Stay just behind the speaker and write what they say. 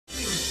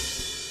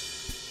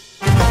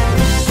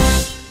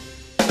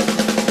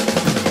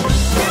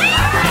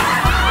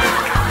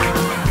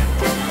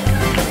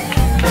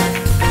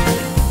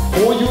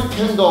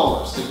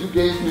$10 that you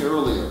gave me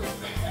earlier.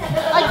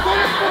 I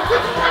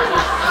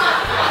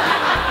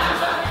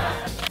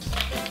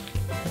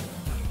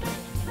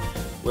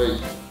Wait.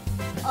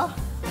 Oh.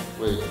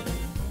 Wait.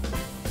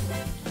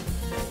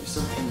 There's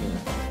something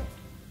there.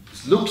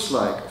 This looks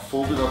like a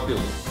folded up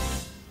bill.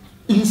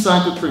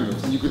 Inside the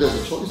Pringles. And you could have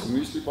a choice, the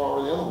muesli bar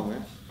or the other one,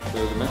 right?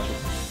 The matching.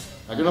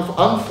 I'm gonna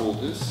unfold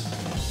this.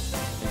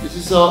 And this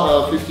is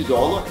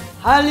 $50.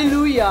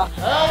 Hallelujah.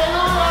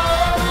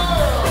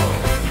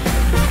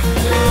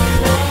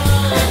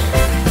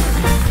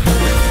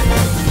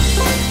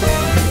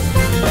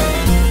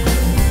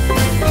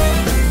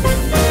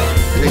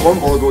 One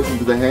ball goes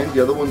into the hand,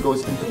 the other one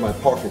goes into my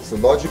pocket. So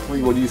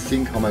logically, what do you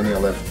think how many are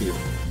left here?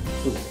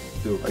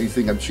 Two. You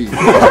think I'm cheating?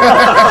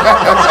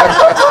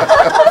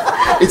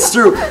 It's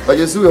true. Like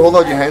you hold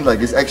out your hand like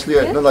this. Actually,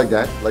 not like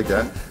that, like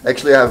that.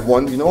 Actually, I have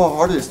one. You know how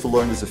hard it is to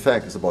learn this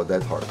effect? It's about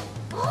that hard.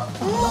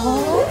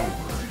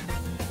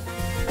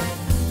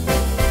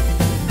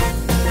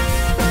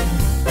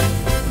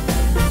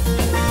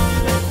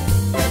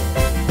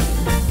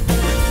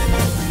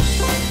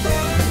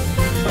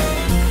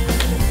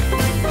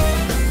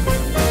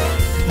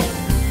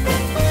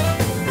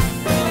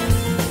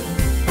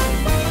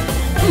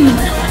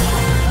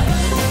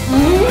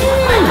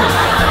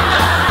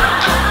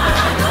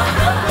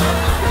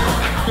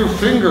 Your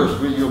fingers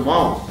with your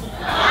mouth.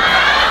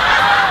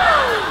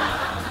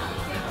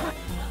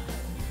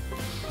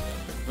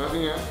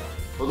 Nothing here.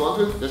 Hold on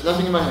to it. There's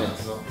nothing in my hands.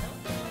 So.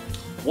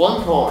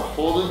 One card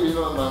folded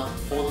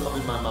up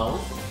in my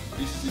mouth.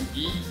 This is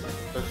indeed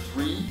a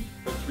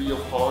three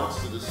of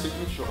hearts with a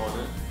signature on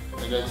it,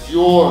 and that's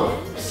your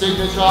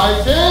signature,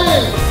 I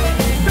think.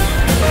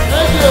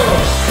 Thank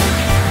you.